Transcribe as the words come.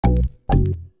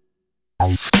I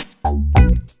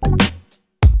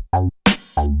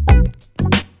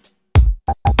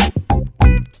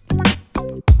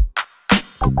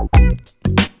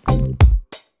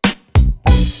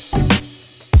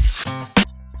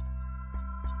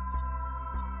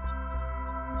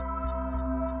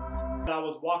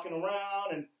was walking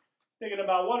around and thinking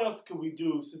about what else could we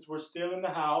do since we're still in the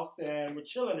house and we're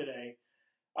chilling today.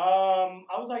 I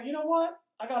was like, you know what?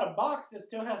 I got a box that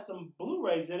still has some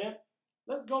Blu-rays in it.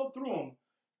 Let's go through them.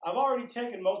 I've already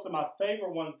taken most of my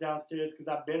favorite ones downstairs because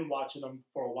I've been watching them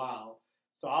for a while.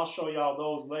 So I'll show y'all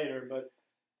those later. But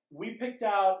we picked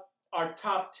out our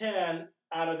top 10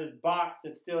 out of this box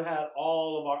that still had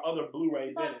all of our other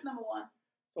Blu-rays in it. Box number 1.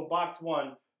 So box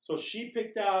 1. So she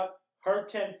picked out her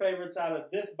 10 favorites out of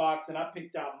this box, and I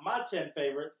picked out my 10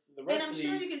 favorites. The rest and I'm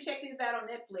sure you can check these out on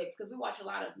Netflix because we watch a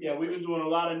lot of Netflix. Yeah, we've been doing a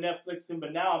lot of Netflixing,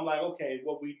 but now I'm like, okay,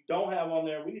 what we don't have on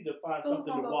there, we need to find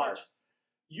something to watch. First?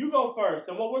 You go first,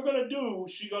 and what we're going to do,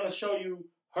 she's going to show you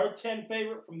her 10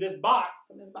 favorite from this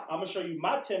box. I'm going to show you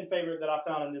my 10 favorite that I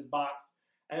found in this box,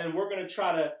 and then we're going to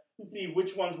try to see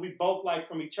which ones we both like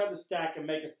from each other's stack and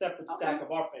make a separate stack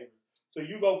of our favorites. So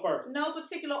you go first. No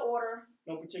particular order.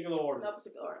 No particular order. No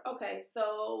particular order. Okay,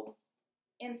 so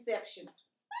Inception.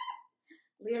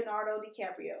 Leonardo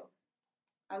DiCaprio.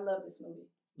 I love this movie.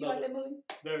 You like that movie?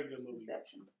 Very good movie.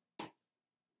 Inception.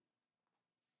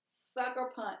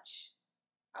 Sucker Punch.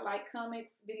 I like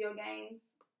comics, video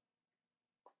games.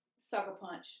 Sucker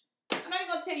Punch. I'm not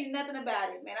even gonna tell you nothing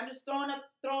about it, man. I'm just throwing out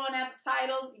the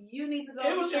titles. You need to go.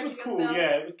 It was cool,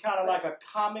 yeah. It was kind of like a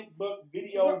comic book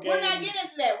video game. We're not getting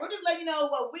into that. We're just letting you know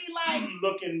what we like.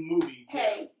 Looking movie.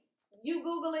 Hey, you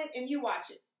Google it and you watch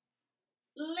it.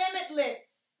 Limitless.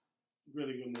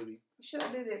 Really good movie. Should I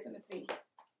do this? Let me see.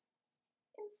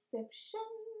 Inception.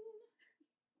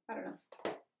 I don't know.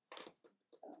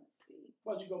 Let's see.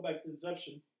 Why'd you go back to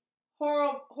Inception?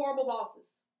 Horrible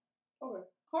Bosses. Okay.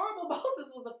 Horrible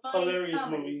Bosses was a funny hilarious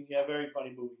comedy. Movie. Yeah, very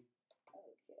funny movie.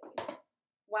 Okay.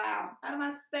 Wow. Out of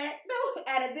my stack,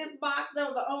 out of this box, that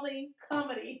was the only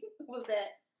comedy. Was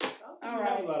that? All right.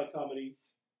 Have a lot of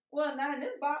comedies. Well, not in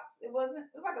this box. It wasn't.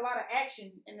 There's like a lot of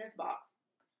action in this box.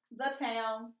 The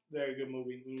Town. Very good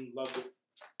movie. Loved it.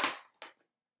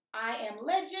 I Am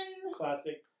Legend.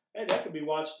 Classic. Hey, that could be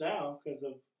watched now because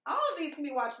of. All of these can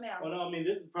be watched now. Well, no, I mean,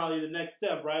 this is probably the next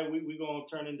step, right? We're going to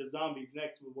turn into zombies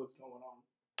next with what's going on.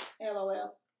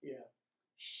 LOL. Yeah.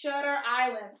 Shutter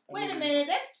Island. Wait a minute,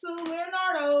 that's 2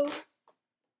 Leonardos.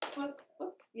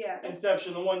 Yeah.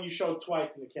 Inception, the one you showed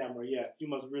twice in the camera. Yeah, you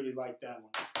must really like that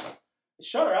one.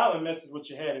 Shutter Island messes with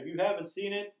your head. If you haven't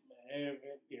seen it,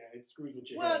 it screws with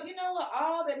your head. Well, you know what?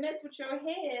 All that mess with your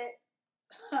head,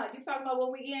 you talking about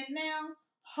what we in now?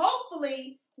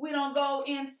 Hopefully, we don't go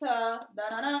into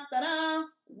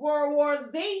World War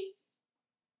Z.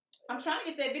 I'm trying to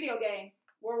get that video game,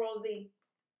 World War Z.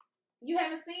 You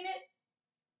haven't seen it?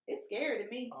 It's scary to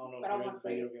me. I don't know but if I want to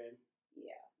play it. Game.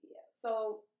 Yeah.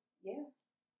 So, yeah.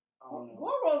 I don't know.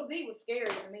 World War Z was scary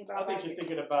to me, but I think you're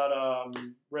thinking about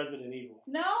Resident Evil.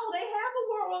 No, they have a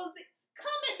World War Z.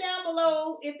 Comment down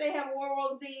below if they have a World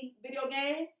War Z video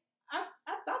game. I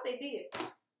thought they did.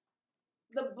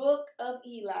 The Book of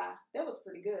Eli. That was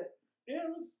pretty good. Yeah,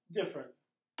 it was different.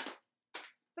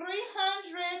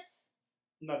 300.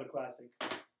 Another classic.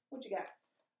 What you got?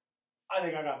 I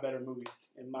think I got better movies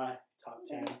in my top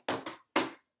 10.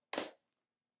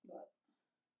 What?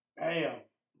 Bam.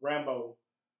 Rambo.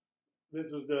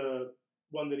 This was the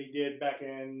one that he did back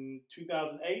in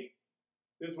 2008.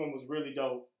 This one was really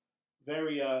dope.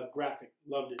 Very graphic.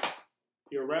 Loved it.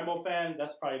 If you're a Rambo fan,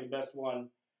 that's probably the best one.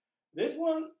 This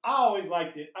one, I always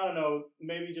liked it. I don't know.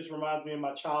 Maybe it just reminds me of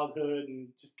my childhood and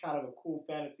just kind of a cool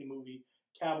fantasy movie.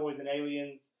 Cowboys and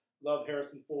Aliens. Love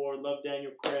Harrison Ford. Love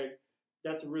Daniel Craig.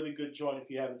 That's a really good joint if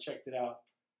you haven't checked it out.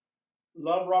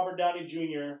 Love Robert Downey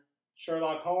Jr.,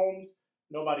 Sherlock Holmes.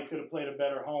 Nobody could have played a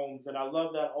better Holmes. And I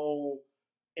love that whole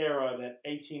era, that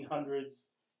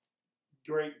 1800s,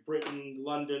 Great Britain,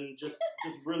 London, just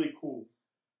really cool.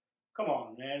 Come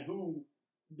on, man. Who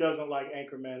doesn't like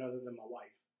Anchorman other than my wife?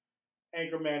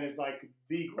 Anchorman is like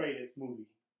the greatest movie.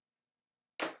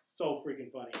 So freaking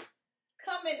funny.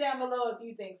 Comment down below if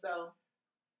you think so.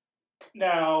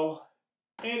 Now,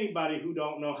 anybody who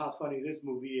don't know how funny this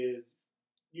movie is,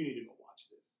 you need to go watch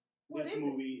this. This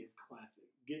movie is classic.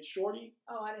 Get Shorty.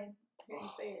 Oh, I didn't hear you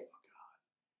say it. Oh,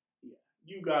 my God. Yeah.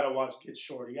 You got to watch Get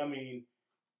Shorty. I mean,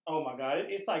 oh, my God.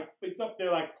 It's up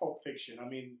there like Pulp Fiction. I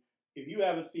mean, if you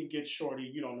haven't seen Get Shorty,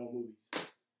 you don't know movies.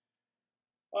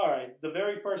 All right. The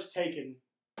very first Taken.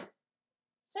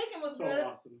 Taken was so good.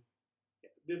 Awesome.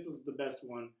 This was the best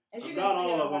one. As you can see, I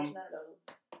don't watch none of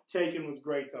those. Taken was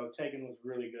great, though. Taken was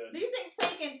really good. Do you think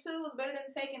Taken 2 is better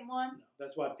than Taken 1? No,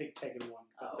 that's why I picked Taken 1,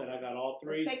 because I said I got all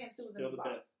 3. Taken 2 is still in the box.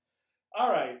 best. All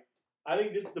right. I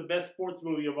think this is the best sports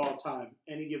movie of all time,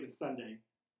 Any Given Sunday.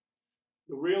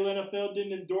 The real NFL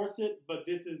didn't endorse it, but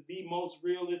this is the most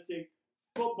realistic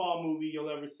football movie you'll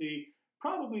ever see.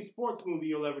 Probably sports movie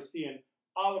you'll ever see. And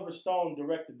Oliver Stone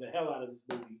directed the hell out of this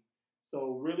movie.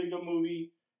 So, really good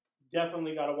movie.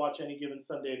 Definitely got to watch Any Given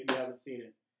Sunday if you haven't seen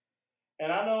it.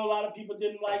 And I know a lot of people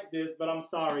didn't like this, but I'm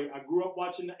sorry. I grew up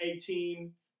watching the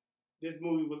A-Team. This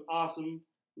movie was awesome.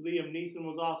 Liam Neeson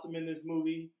was awesome in this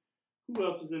movie. Who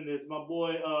else was in this? My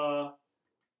boy,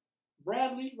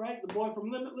 Bradley, right? The boy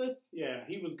from Limitless? Yeah,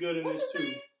 he was good in this too.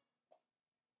 Name?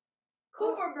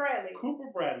 Cooper Bradley. Cooper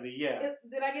Bradley, yeah.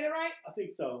 Did I get it right? I think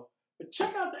so. But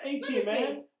check out the A-Team,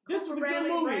 man. This was a good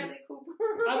movie. Bradley Cooper.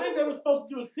 I think they were supposed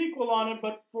to do a sequel on it,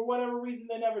 but for whatever reason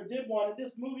they never did one. And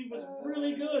this movie was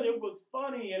really good. It was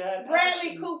funny. It had Bradley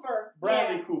action. Cooper.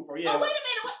 Bradley Cooper, yeah. Oh, wait a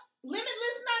minute. What?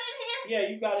 Limitless not in here? Yeah,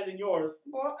 you got it in yours.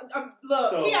 Well,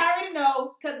 look, so, we already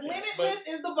know, because Limitless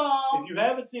is the bomb. If you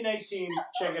haven't seen A-Team,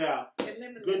 check it out.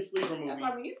 Good sleeper movie. That's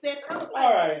like when you said that, I was like,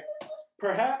 all right.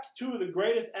 Perhaps two of the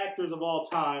greatest actors of all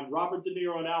time, Robert De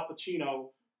Niro and Al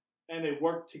Pacino, and they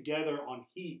worked together on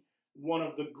Heat, one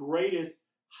of the greatest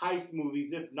heist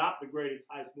movies, if not the greatest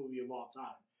heist movie of all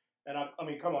time. And I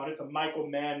mean, come on, it's a Michael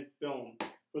Mann film.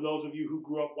 For those of you who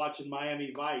grew up watching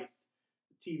Miami Vice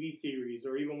TV series,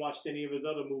 or even watched any of his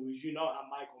other movies, you know how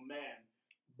Michael Mann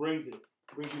brings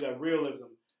you that realism.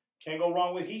 Can't go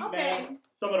wrong with Heat, man.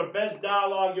 Some of the best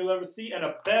dialogue you'll ever see, and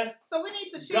the best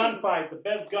gunfight, the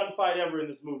best gunfight ever in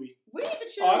this movie. We need to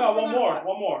choose. Oh, I got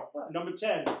one more. What? Number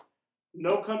 10,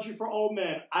 No Country for Old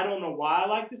Men. I don't know why I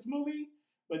like this movie,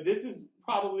 but this is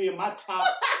probably in my top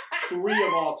 3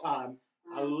 of all time.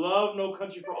 I love No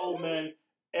Country for Old Men.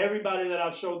 Everybody that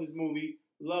I've showed this movie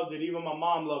loved it. Even my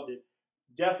mom loved it.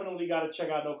 Definitely got to check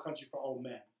out No Country for Old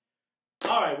Men.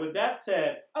 All right, with that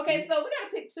said. Okay, so we got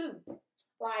to pick 2.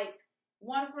 Like,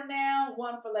 one for now,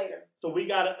 one for later. So we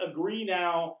got to agree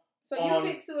now. So you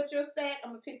pick 2 at your stack,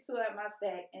 I'm going to pick 2 at my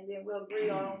stack, and then we'll agree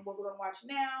on what we're going to watch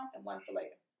now and one for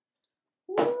later.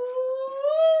 Ooh.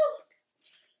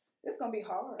 It's going to be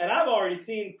hard. And I've already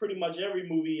seen pretty much every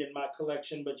movie in my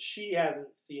collection, but she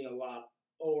hasn't seen a lot,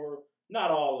 or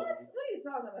not all of them. What are you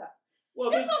talking about? Well,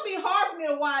 it's going to be hard for me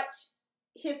to watch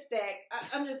his stack.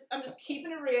 I'm just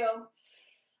keeping it real.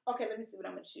 Okay, let me see what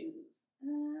I'm going to choose.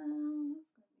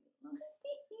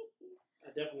 I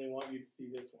definitely want you to see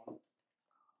this one.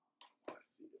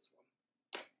 Let's see this one.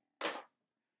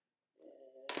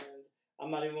 And I'm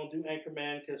not even going to do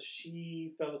Anchorman because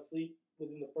she fell asleep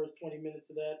within the first 20 minutes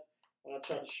of that when I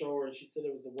tried to show her, and she said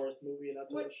it was the worst movie, and I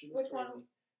told her she was crazy.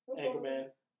 Anchorman.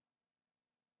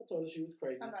 I told her she was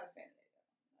crazy. I'm not a fan of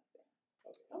it.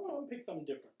 Okay, I'm going to pick something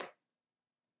different.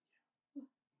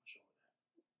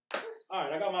 All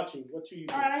right, I got my 2. What 2 you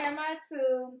pick? All right, I have my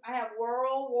 2. I have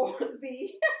World War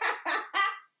Z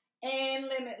and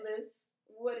Limitless.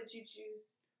 What did you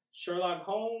choose? Sherlock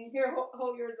Holmes. Here,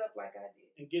 hold yours up like I did.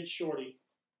 And Get Shorty.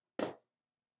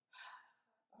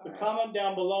 So comment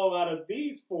down below, out of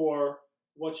these 4,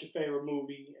 what's your favorite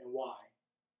movie and why?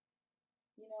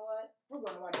 You know what? We're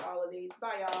going to watch all of these.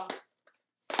 Bye, y'all.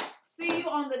 See you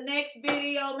on the next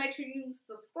video. Make sure you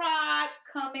subscribe.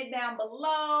 Comment down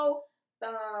below.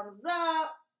 Thumbs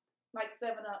up. Like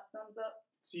 7 up. Thumbs up.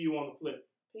 See you on the flip.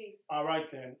 Peace. All right,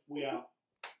 then. We out.